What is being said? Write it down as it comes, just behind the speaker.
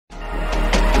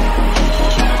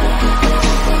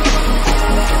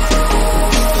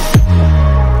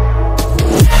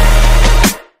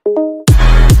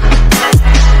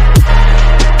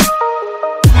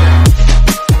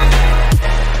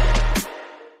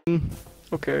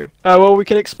Okay. Well, we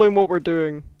can explain what we're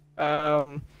doing.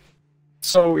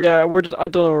 So yeah, I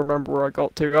don't remember where I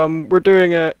got to. We're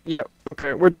doing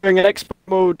okay. We're doing an expert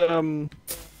mode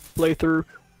playthrough.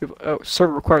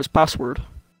 Server requires password.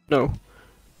 No.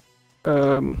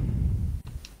 Okay.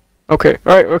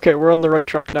 All right. Okay, we're on the right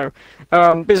track now.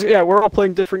 Basically, yeah, we're all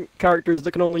playing different characters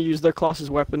that can only use their class as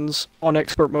weapons on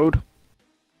expert mode.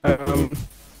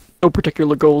 No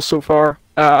particular goals so far.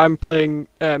 I'm playing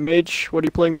Mage. What are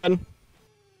you playing, Ben?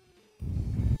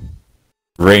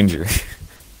 Ranger.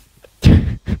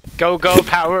 Go go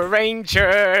Power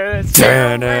Rangers!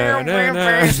 I'm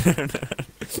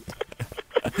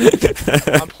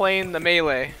playing the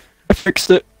melee. I fixed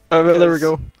it. There we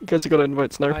go. You guys got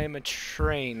invites now. I am a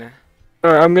train.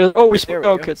 Alright, I'm gonna. Oh, There we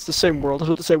okay, go. it's the same world. I was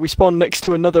about to say we spawned next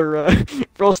to another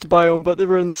frost biome, but they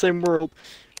were in the same world.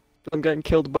 I'm getting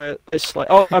killed by an ice slime.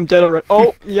 Oh, I'm dead already.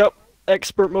 Oh, yep.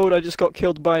 Expert mode. I just got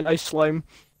killed by an ice slime.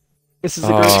 This is a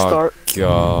great start.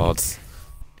 God.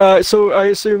 So I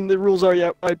assume the rules are,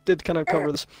 yeah, I did kind of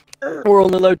cover this. We're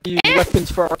only allowed to use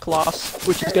weapons for our class,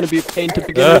 which is going to be a pain to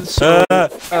begin with, so,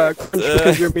 Crunch,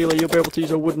 because you're melee, you'll be able to use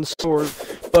a wooden sword.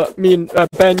 But me and,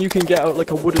 Ben, you can get out,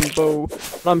 like, a wooden bow,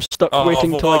 and I'm stuck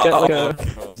waiting till I get, like, a...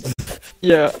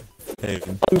 Yeah.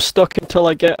 I'm stuck until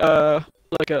I get,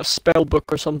 like, a spell book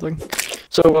or something.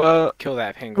 So, Kill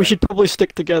that penguin. we should probably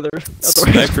stick together.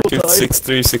 Sniper Dude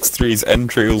 6363's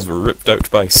entrails were ripped out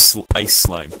by ice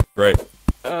slime. Right.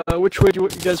 Which way do you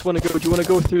guys want to go? Do you want to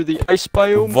go through the ice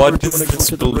biome? What or do you is want to go this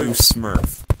to the blue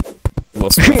smurf?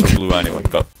 Well, smurfs are blue anyway,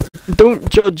 but... Don't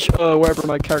judge whatever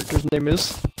my character's name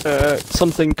is.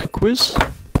 Something quiz?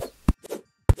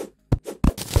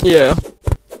 Yeah.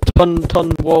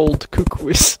 Tunwald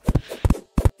Kukwis.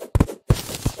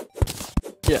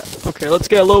 Yeah, okay, let's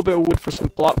get a little bit of wood for some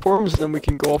platforms, and then we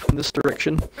can go off in this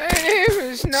direction. My name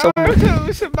is Naruto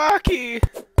Sabaki!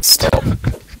 Stop.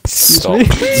 Stop.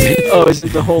 Oh, he's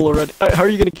in the hole already. How are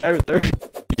you gonna get out there?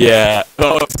 Yeah.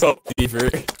 Oh, stop, Beaver.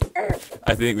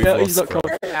 I think we've He's lost not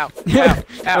coming. Ow, Yeah.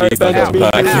 ow, Alright, Ben, ow, it's me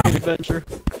and ow. you, adventure.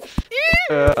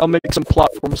 I'll make some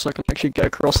platforms so I can actually get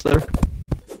across there.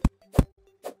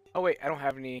 Oh wait, I don't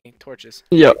have any torches.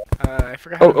 Yep. I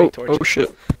forgot how to make torches. Oh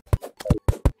shit.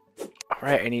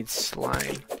 Alright, I need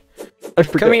slime. I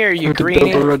forgot. Come here, you how to build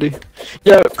greenie. already.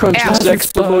 Yeah, Crunch, Ow. this is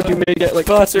expert mode, you may get like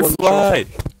Butterfly!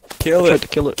 Kill Tried it! to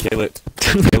kill it. Kill it!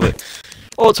 Kill it!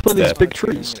 Oh, it's one of these Yeah. big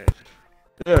trees.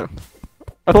 Yeah.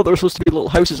 I thought there were supposed to be little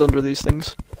houses under these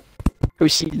things.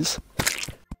 Houses.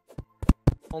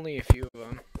 Only a few of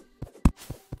them.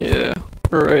 Yeah.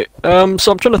 Alright.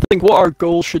 So I'm trying to think what our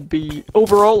goal should be.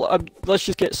 Overall, let's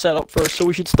just get set up first. So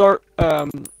we should start,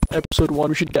 episode 1,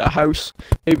 we should get a house.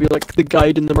 Maybe like the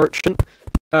guide and the merchant.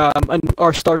 And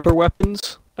our starter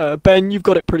weapons. Ben, you've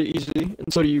got it pretty easy,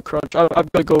 and so do you, Crunch. I've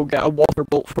got to go get a water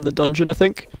bolt from the dungeon, I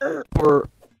think. Or,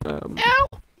 Ow!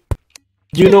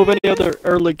 do you know of any other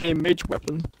early game mage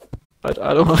weapon? I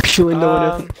don't actually know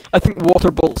anything. I think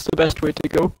water bolt's the best way to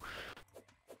go.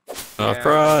 Oh, Yeah,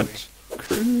 Crunch!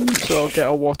 So I'll get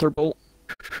a water bolt.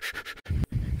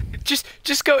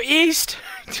 Just go east!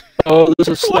 Oh, there's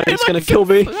a slime that's gonna kill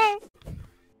me.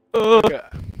 Help!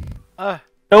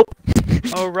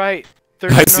 Oh right.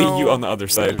 There's I see no... you on the other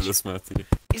side of the smithy.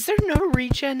 Is there no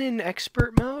regen in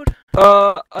expert mode?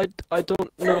 I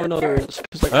don't know another is,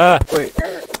 cause like, wait,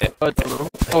 I don't know.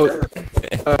 Oh,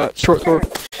 short sword.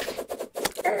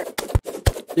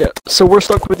 Yeah, so we're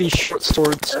stuck with these short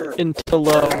swords until,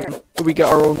 we get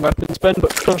our own weapons, Ben,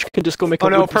 but Crunch can just go make a Oh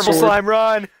no, wooden purple sword. slime,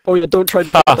 run! Oh yeah, don't try to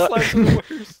do that. Slime's the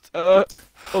worst. Oh,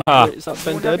 wait, is that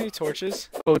Ben Don't have dead? any torches?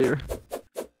 Oh dear.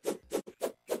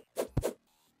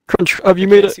 Crunch, have you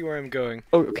made it? See where I'm going.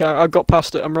 Oh, okay, I got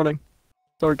past it, I'm running.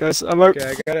 Sorry guys, I'm out.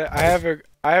 Okay, I got it.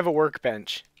 I have a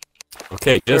workbench.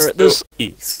 Okay, just Alright, this- go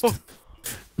east.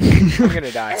 I'm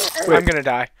gonna die. I'm gonna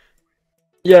die.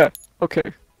 Yeah, okay,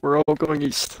 we're all going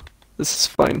east. This is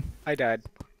fine. I died.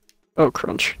 Oh,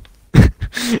 Crunch.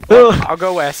 Ugh. I'll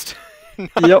go west.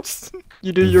 Yep.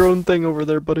 You do your own thing over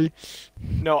there, buddy.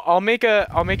 No, I'll make a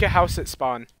house at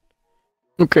spawn.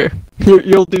 Okay.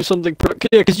 You'll do something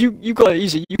yeah, cause you got it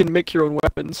easy. You can make your own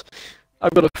weapons.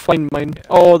 I've got to find mine.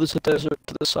 Oh, there's a desert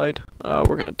to the side.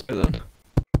 We're gonna die then.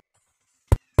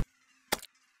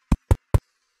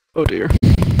 Oh dear.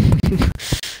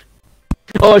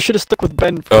 Oh, I should have stuck with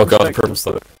Ben. For Oh god, the perspective, purple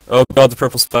spike. Oh god, the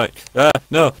purple spike. Ah,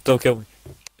 no, don't kill me.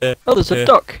 Oh, there's a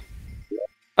duck.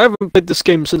 I haven't played this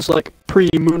game since like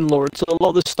pre-Moonlord, so a lot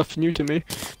of this stuff's new to me.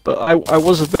 But I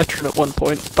was a veteran at one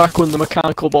point, back when the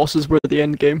mechanical bosses were the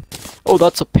end game. Oh,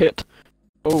 that's a pit.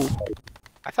 Oh.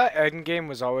 I thought endgame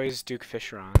was always Duke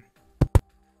Fishron.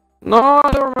 No,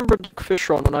 I don't remember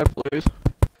Fishron when I played.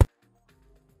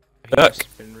 He's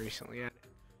been recently added.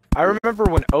 I remember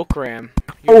when Okram.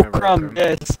 You remember Okram,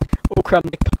 yes. Okram,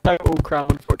 they cut out Okram,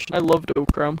 unfortunately. I loved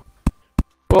Okram.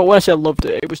 Well, when I say I loved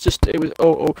it, it was,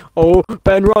 oh,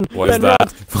 Ben, run! What Ben, is that? run!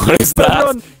 What is Ben, that?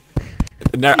 run!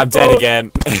 No, I'm dead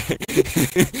again.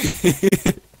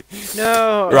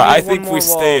 No. Right, I need one think more we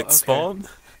stay wall. at spawn.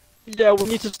 Yeah, we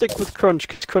need to stick with Crunch,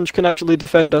 because Crunch can actually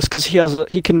defend us, because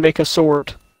he can make a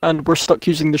sword, and we're stuck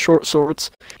using the short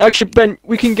swords. Actually, Ben,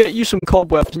 we can get you some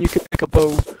cobwebs, and you can make a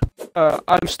bow.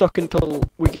 I'm stuck until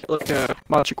we get, like,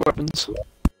 magic weapons.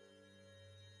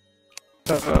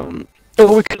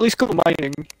 Oh, we could at least go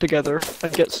mining together,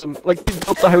 and get some, like, we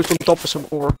built the house on top of some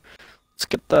ore. Let's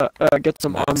get that, get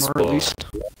some Nice armor bow. at least.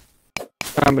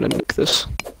 I'm gonna nick this.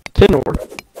 Tin ore.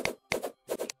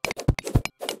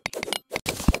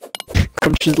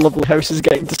 Crunch's lovely house is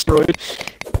getting destroyed.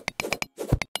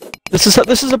 This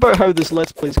is about how this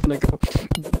let's play is gonna go.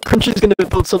 Crunch is gonna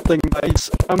build something nice.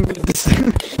 I'm gonna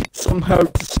somehow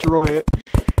destroy it.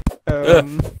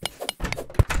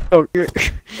 Oh, you're...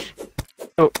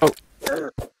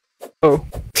 Oh.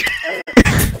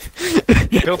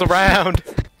 Build around.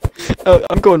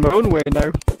 I'm going my own way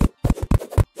now.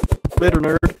 Later,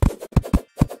 nerd.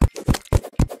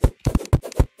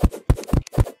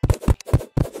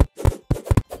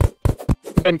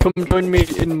 Ben, come join me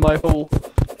in my hole.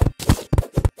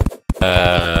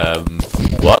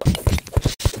 What?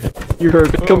 You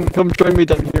heard it. Come join me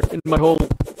down here in my hole.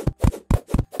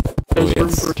 There's room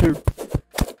yes. for two.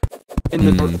 In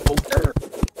the dark hole.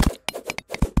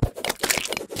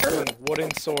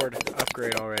 Wooden sword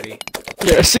upgrade already.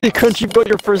 Yeah, see, Crunch, you've got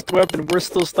your first weapon. We're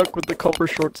still stuck with the copper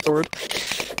short sword.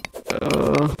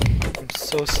 I'm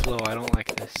so slow. I don't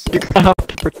like this. You're gonna have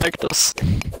to protect us.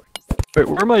 Wait,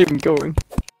 where am I even going?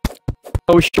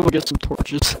 Oh, we should get some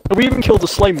torches. Have we even killed the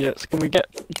slime yet? Can we get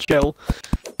gel?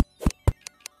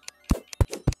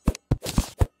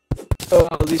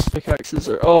 Oh, these pickaxes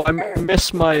are... Oh, I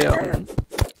miss my,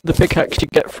 the pickaxe you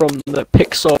get from the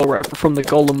picksaw or whatever from the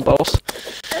golem boss.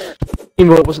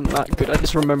 Even though it wasn't that good, I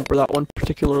just remember that one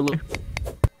particularly.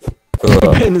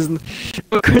 Ben isn't...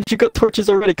 Oh, good, you got torches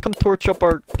already. Come torch up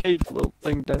our cave little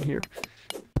thing down here.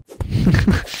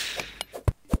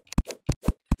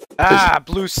 Ah,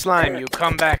 blue slime, you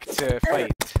come back to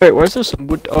fight. Wait, where's there some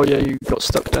wood? Oh yeah, you got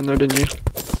stuck down there, didn't you?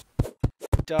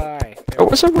 Die. Oh,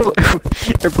 what's everyone?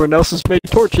 Everyone else has made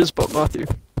torches but Matthew.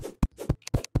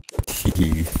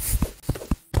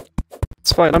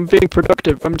 It's fine, I'm being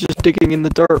productive. I'm just digging in the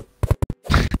dirt.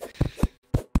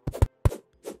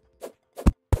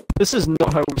 This is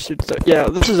not how we should do it. Yeah,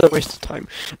 this is a waste of time.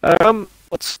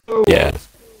 Let's go... Yeah.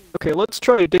 Okay, let's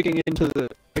try digging into the,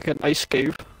 like, an ice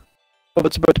cave. Oh,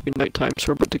 it's about to be nighttime, so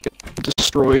we're about to get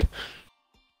destroyed.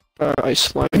 Ice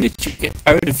slime. When did you get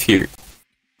out of here?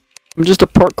 I'm just a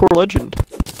parkour legend.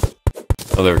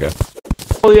 Oh, there we go.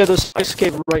 Oh yeah, there's ice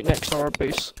cave right next to our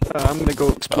base. I'm gonna go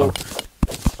explore.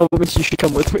 Oh, that means you should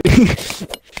come with me.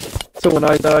 So when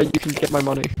I die, you can get my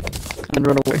money. And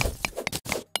run away.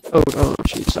 Oh,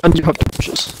 jeez. And you have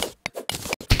torches.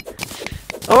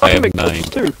 Oh, I can make torches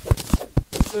too.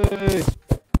 Yay.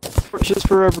 Torches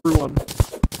for everyone.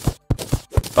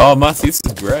 Oh, Matthew, this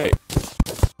is great.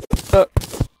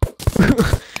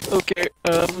 Okay,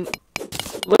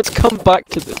 let's come back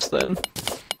to this then.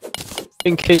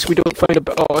 In case we don't find a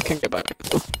bit. Oh, I can't get back.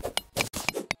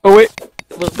 Oh wait,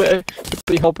 a little bit.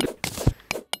 Pretty hobbly.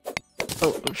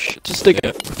 Oh shit, just dig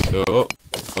it.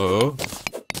 Oh.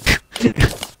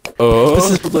 This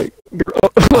is like.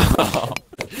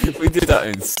 We did that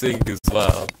in sync as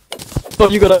well. Oh,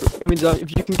 you gotta. I mean,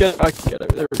 if you can get, I can get out.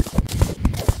 There we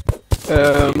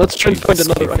go. Let's try and find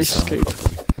another ice cave.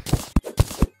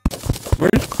 Where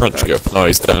did Crunch go? Oh,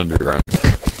 he's down underground.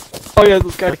 Oh yeah,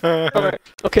 this guy. Alright,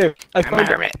 okay. I found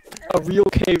a real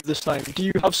cave this time. Do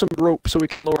you have some rope so we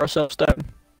can lower ourselves down?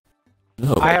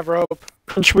 No. I have rope.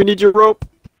 Crunch, we need your rope.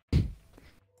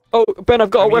 Oh, Ben, I've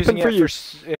got a weapon for you.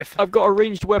 If I've got a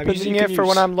ranged weapon. I'm using it for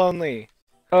when I'm lonely.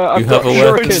 I've You got have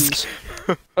a weapon?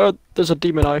 shurikens. There's a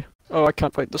demon eye. Oh, I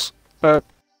can't fight this. Oh.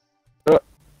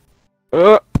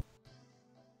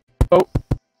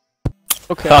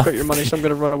 Okay, I've got your money, so I'm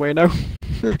gonna run away now.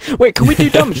 Wait, can we do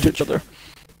damage to each other?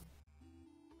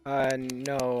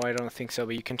 No, I don't think so,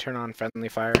 but you can turn on friendly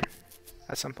fire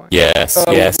at some point. Yes,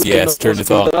 yes, turn it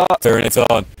on. Turn it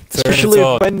on. Especially Turn it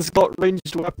on. if Ben's got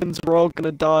ranged weapons, we're all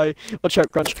gonna die. Watch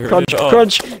out, Crunch. Turn Crunch, it on.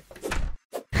 Crunch!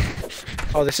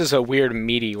 Oh, this is a weird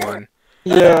meaty one.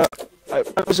 Yeah. I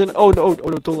was in. Oh no,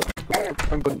 don't let.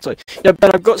 I'm going inside. Yeah,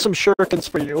 Ben, I've got some shurikens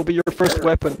for you. It'll be your first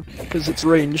weapon, because it's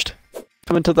ranged.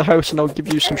 Come into the house and I'll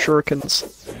give you some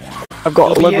shurikens. I've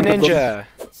got Be a 11 of them. ninja.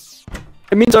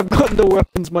 It means I've got no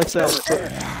weapons myself, so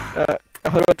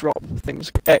How do I drop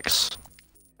things? X.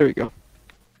 There you go.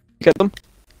 Get them?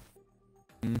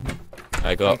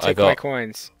 I Don't got. take my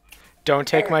coins. Don't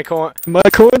take my coin. My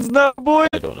coins now, boy!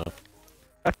 I don't know.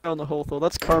 I found the hole though.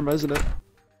 That's karma, isn't it?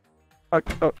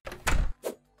 Oh.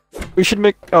 We should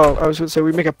make. Oh, I was gonna say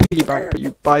we make a piggy bank, but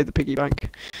you buy the piggy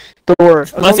bank. Don't worry.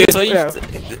 Matthew, Yeah.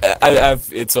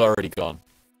 it's already gone.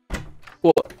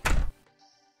 What?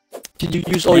 Did you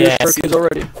use all your circuits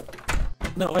already?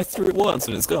 No, I threw it once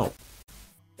and it's gone.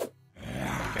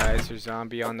 Guys, there's a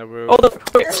zombie on the roof.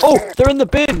 They're in the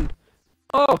bin!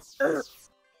 Oh!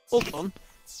 Hold on.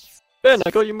 Ben,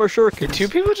 I got you more shurikens. Did 2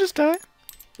 people just die?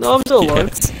 No, I'm still alive.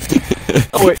 Yes.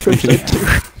 Oh wait, Crunch died too.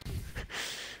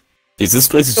 Jeez, this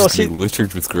place is Oh, just see-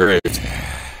 littered with graves.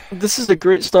 This is a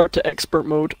great start to expert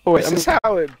mode. Oh wait, This is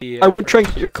how it be. I would try and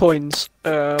get your coins.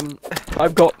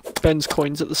 I've got Ben's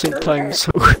coins at the same time,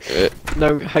 so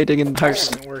now hiding in the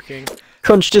house. Isn't working.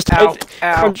 Crunch, just Ow, hide.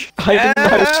 ow. Crunch, hide in the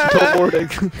house until morning.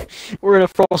 We're in a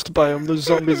frost biome. Those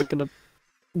zombies are gonna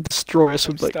destroy us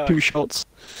with like Stuck. 2 shots.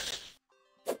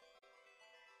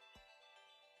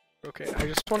 Okay, I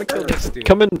just want to kill this dude.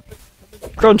 Come in,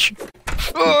 Crunch.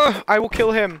 I will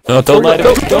kill him. No, don't let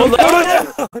him. Don't let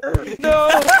him. No!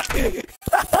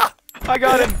 I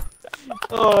got him.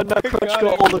 Oh, now Crunch got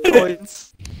got him. all the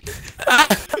coins.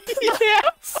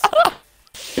 Yes.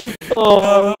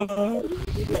 Oh.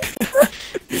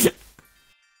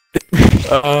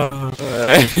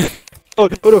 Oh no!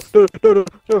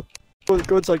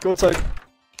 Go inside. Go inside.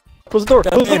 Close the door.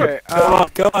 Close the door.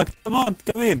 Okay, Come on,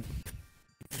 come in.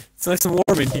 It's nice and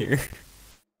warm in here.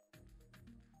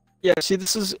 Yeah, see,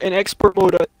 this is in expert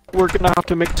mode. We're gonna have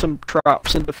to make some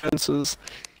traps and defenses,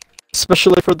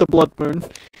 especially for the blood moon.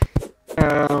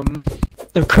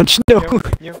 No, Crunch, no.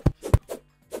 Yep.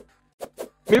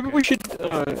 Maybe we should.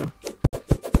 I'm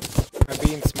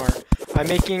being smart. I'm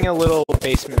making a little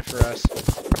basement for us.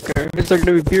 Okay. Is there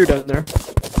gonna be beer down there?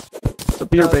 It's a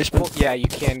beer basement. Well, yeah, you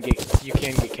can get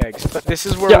kegs, but this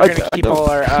is where Yeah, we're I gonna keep know. all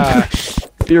our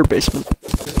Beer basement.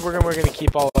 this is where we're gonna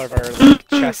keep all of our like,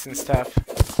 chests and stuff.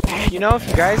 You know, if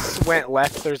you guys went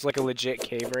left, there's like a legit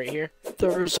cave right here.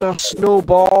 There's a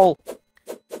snowball.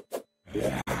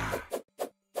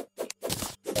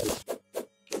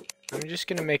 I'm just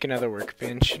gonna make another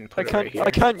workbench and I put it right here.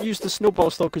 can't use the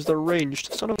snowballs though because they're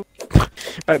ranged. Son of a...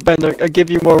 Right, Ben, I give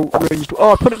you more ranged.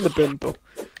 Oh, I put it in the bin though.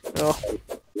 Oh.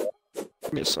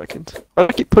 Give me a second. I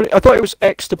thought it was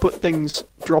X to put things,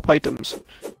 drop items.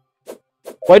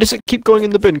 Why does it keep going in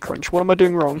the bin, Crunch? What am I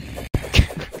doing wrong?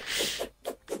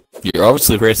 You're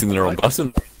obviously pressing the wrong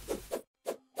button.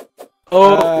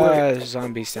 Oh, wait. there's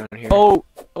zombies down here. Oh,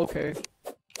 okay.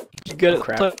 You get Oh it?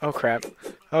 crap, oh crap,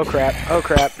 oh crap, oh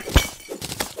crap.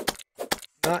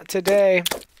 Not today.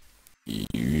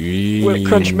 Wait,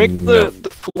 Crunch, make the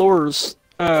floors,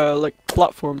 like,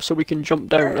 platforms so we can jump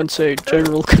down and say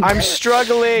general I'm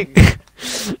struggling!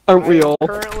 Aren't we all? I'm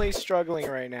currently struggling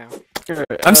right now.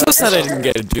 I'm so sad I didn't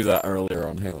get to do that earlier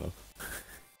on Halo.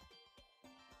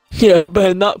 Yeah,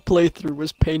 Ben, that playthrough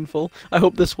was painful. I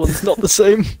hope this one's not the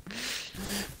same.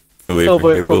 Believe Oh, me,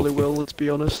 but it it probably will, let's be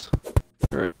honest.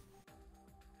 Right.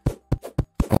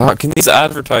 Oh, can these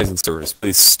advertising stores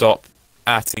please stop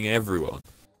atting everyone?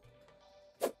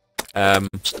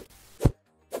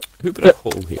 Who put a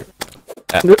hole here?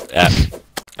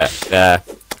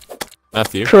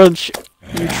 Matthew. Crunch,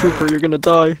 you trooper, you're gonna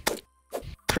die.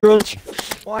 Crunch,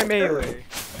 Why melee?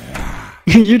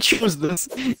 you chose this.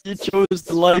 You chose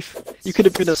the life. You could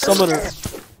have been a summoner.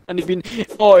 And you've been.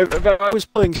 Oh, if I was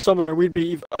playing summoner, I'd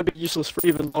be useless for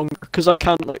even longer. Because I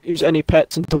can't like, use any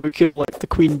pets until we kill like the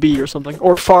queen bee or something.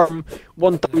 Or farm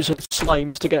 1,000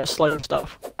 slimes to get slime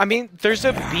stuff. I mean, there's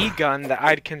a bee gun that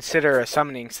I'd consider a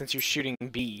summoning since you're shooting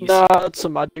bees. Nah, that's a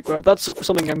magic weapon. That's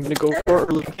something I'm gonna go for.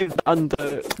 Or like, and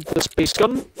the space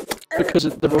gun. Because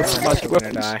they're both magic I'm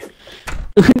gonna weapons. die.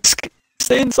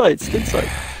 Stay inside, stay inside.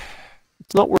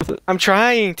 It's not worth it. I'm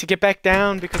trying to get back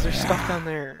down because there's stuff down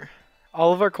there.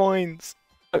 All of our coins.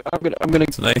 I'm gonna.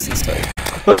 It's nice inside.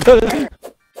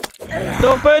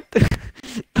 No, but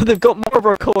they've got more of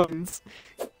our coins.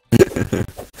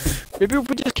 Maybe if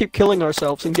we just keep killing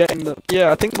ourselves and getting the.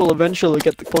 Yeah, I think we'll eventually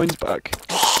get the coins back.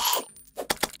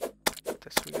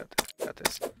 We got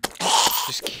this.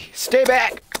 Just stay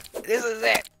back. This is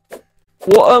it.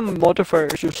 What modifier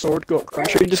has your sword got,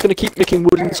 Crunch? Are you just gonna keep making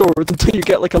wooden swords until you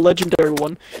get like a legendary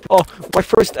one? Oh, my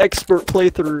first expert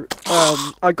playthrough,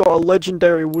 I got a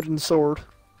legendary wooden sword.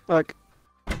 Like,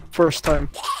 first time.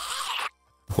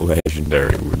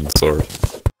 Legendary wooden sword.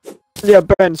 Yeah,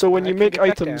 Ben, so when I you can make get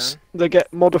back items, down. they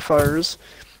get modifiers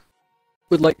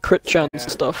with like crit chance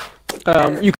and stuff.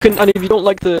 You can, and if you don't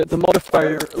like the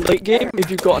modifier late game, if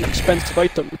you've got an expensive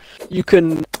item, you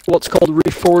can what's called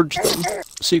reforge them,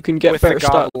 so you can get With better the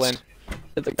goblin. stats.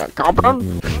 With the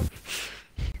goblin.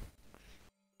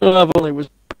 Well, I've only was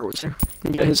here.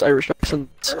 Get his Irish accent.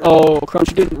 Oh, Crunch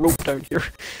didn't rope down here.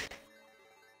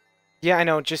 Yeah, I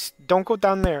know. Just don't go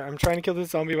down there. I'm trying to kill this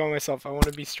zombie by myself. I want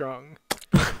to be strong.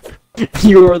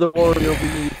 You are the warrior we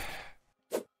need.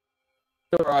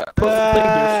 Alright, put the thing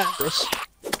here for us.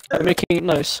 I'm making it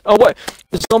nice. Oh wait,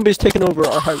 the zombie's taken over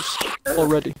our house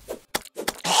already.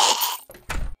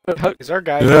 Wait, how? Is our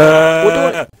guy?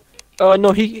 What do I?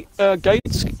 No, he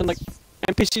guides and like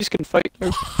NPCs can fight.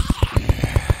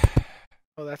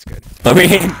 Oh, that's good. Let me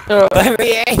in! Let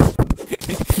me in!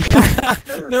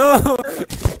 No!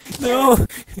 No!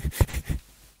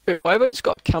 Wait, why have I just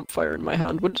got a campfire in my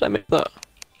hand? When did I make that?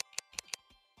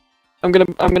 I'm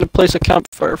gonna place a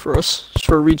campfire for us, just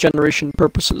for regeneration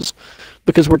purposes,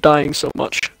 because we're dying so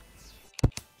much.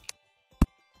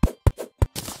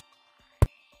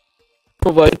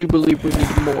 Although I do believe we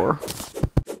need more.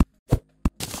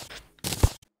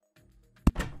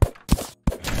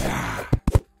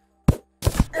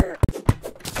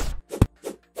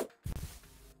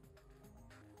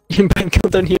 You can go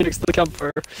down here next to the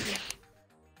campfire.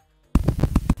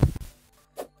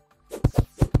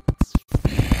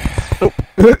 Oh.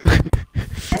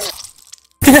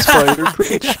 Spider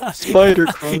crunch. Spider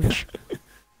crunch.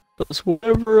 That's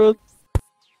whatever a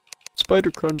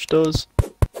spider crunch does.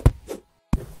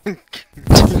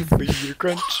 Spider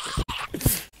crunch.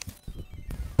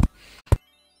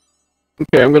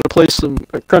 Okay, I'm gonna place some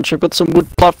crunch. I've got some wood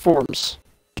platforms.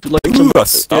 Would you like Ooh, some? a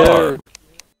star. Yeah.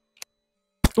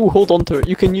 Ooh, hold on to it.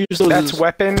 You can use those. That's as...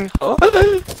 weapon. Oh.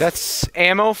 That's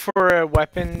ammo for a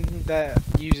weapon that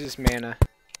uses mana.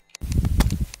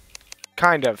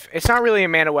 Kind of. It's not really a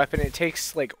mana weapon. It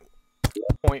takes like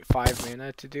 0.5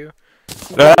 mana to do.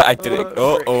 I did it.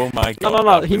 Oh my god.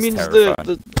 No. He means the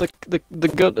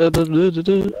gun.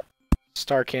 The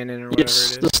Star cannon or whatever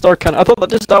yes, it the is. star cannon. I thought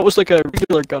that was like a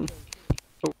regular gun.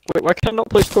 Oh, wait, why can I not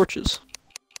place torches?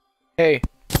 Hey.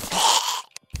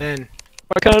 Ben.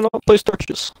 Why can I not place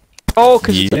torches? Oh,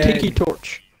 because it's a Yeah. tiki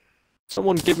torch.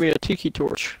 Someone give me a tiki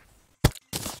torch.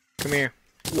 Come here.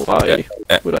 Why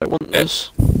would I want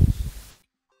this?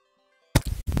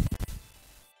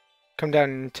 Come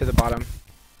down to the bottom.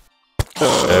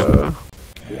 Oh,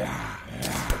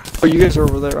 you guys are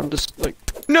over there. I'm just like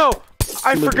No!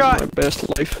 I living forgot! my best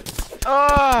life.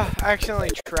 Ah! I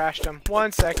accidentally trashed him.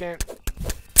 1 second.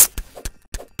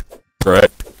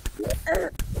 Right.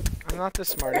 I'm not the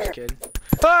smartest kid.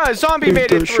 Ah! Zombie made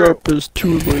The it through! sharpest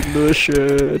tool in the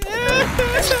shed.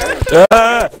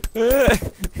 Ah!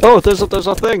 Oh, there's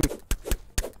a thing.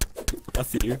 I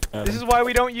see you. This is why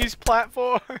we don't use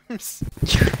platforms.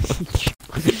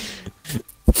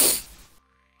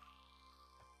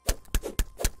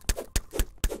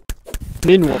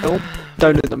 Meanwhile,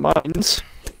 down in the mines.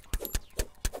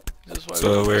 This is why we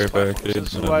So don't we're use back platforms. in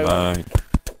This is the why mine.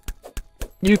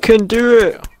 You can do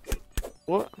it.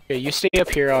 What? Okay, you stay up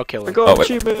here, I'll kill I him. got Oh, wait.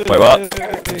 achievement. Wait, what?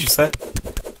 What did you say?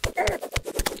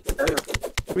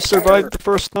 We survived the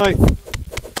first night.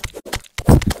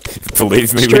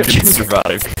 Believe me, we Stretch. didn't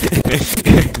survive.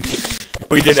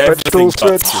 We did Stretch everything goals,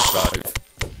 but stretch. survive.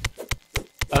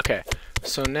 Okay,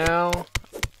 so now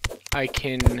I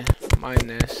can mine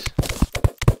this.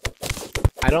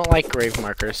 I don't like grave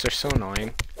markers, they're so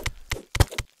annoying.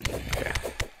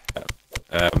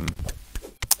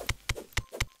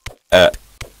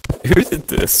 Who did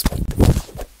this?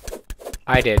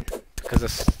 I did, because the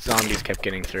zombies kept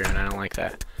getting through and I don't like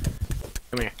that.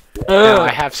 Come here. Now,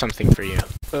 I have something for you.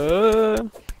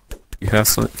 You have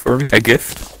something for me? A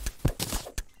gift?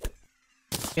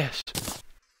 Yes.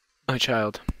 My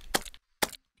child.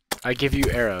 I give you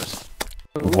arrows.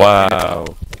 Wow.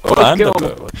 Oh, and go. a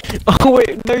bow. Oh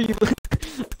wait, no you.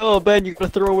 Oh Ben, you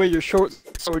gotta throw away your short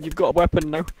sword. You've got a weapon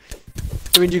now.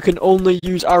 I mean, you can only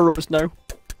use arrows now.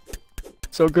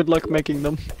 So good luck making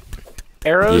them.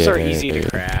 Arrows are Yeah. easy to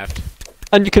craft.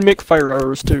 And you can make fire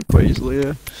arrows too, quite easily.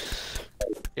 Yeah.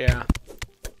 Yeah.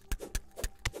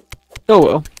 Oh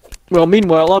well. Well,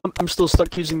 meanwhile, I'm still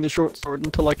stuck using the short sword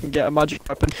until I can get a magic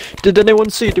weapon. Did anyone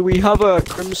see? Do we have a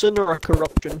crimson or a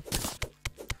corruption?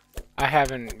 I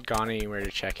haven't gone anywhere to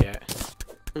check yet.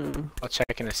 Mm. I'll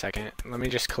check in a second. Let me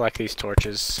just collect these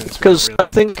torches since Because we're I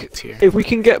think it's here. if we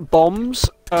can get bombs,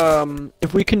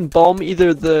 if we can bomb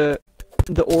either the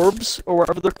orbs or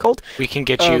whatever they're called. We can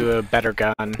get you a better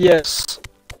gun. Yes.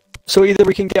 So either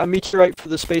we can get a meteorite for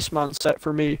the spaceman set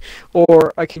for me,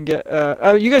 or I can get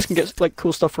you guys can get like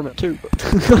cool stuff from it too.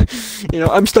 But you know,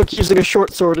 I'm stuck using a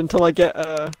short sword until I get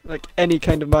like any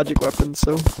kind of magic weapon.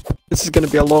 So this is gonna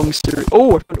be a long series.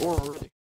 Oh, I found ore already.